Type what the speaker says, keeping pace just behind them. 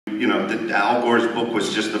You know, Al Gore's book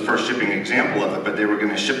was just the first shipping example of it, but they were going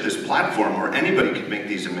to ship this platform where anybody could make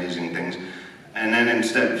these amazing things. And then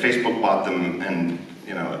instead, Facebook bought them, and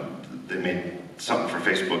you know, they made something for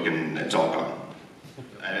Facebook, and it's all gone.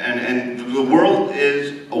 And the world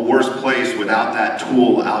is a worse place without that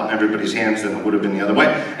tool out in everybody's hands than it would have been the other way.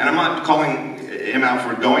 And I'm not calling him out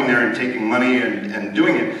for going there and taking money and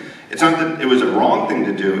doing it. It's not that it was a wrong thing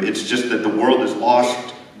to do, it's just that the world has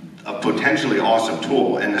lost a potentially awesome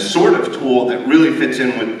tool, and the sort of tool that really fits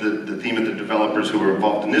in with the theme of the developers who were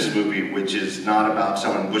involved in this movie, which is not about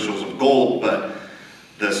selling bushels of gold, but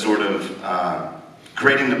the sort of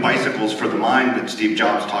creating the bicycles for the mind that Steve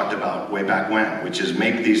Jobs talked about way back when, which is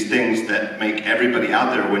make these things that make everybody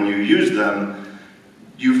out there, when you use them,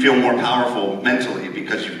 you feel more powerful mentally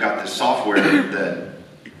because you've got this software that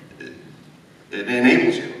it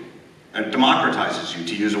enables you and democratizes you,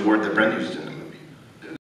 to use a word that Brent used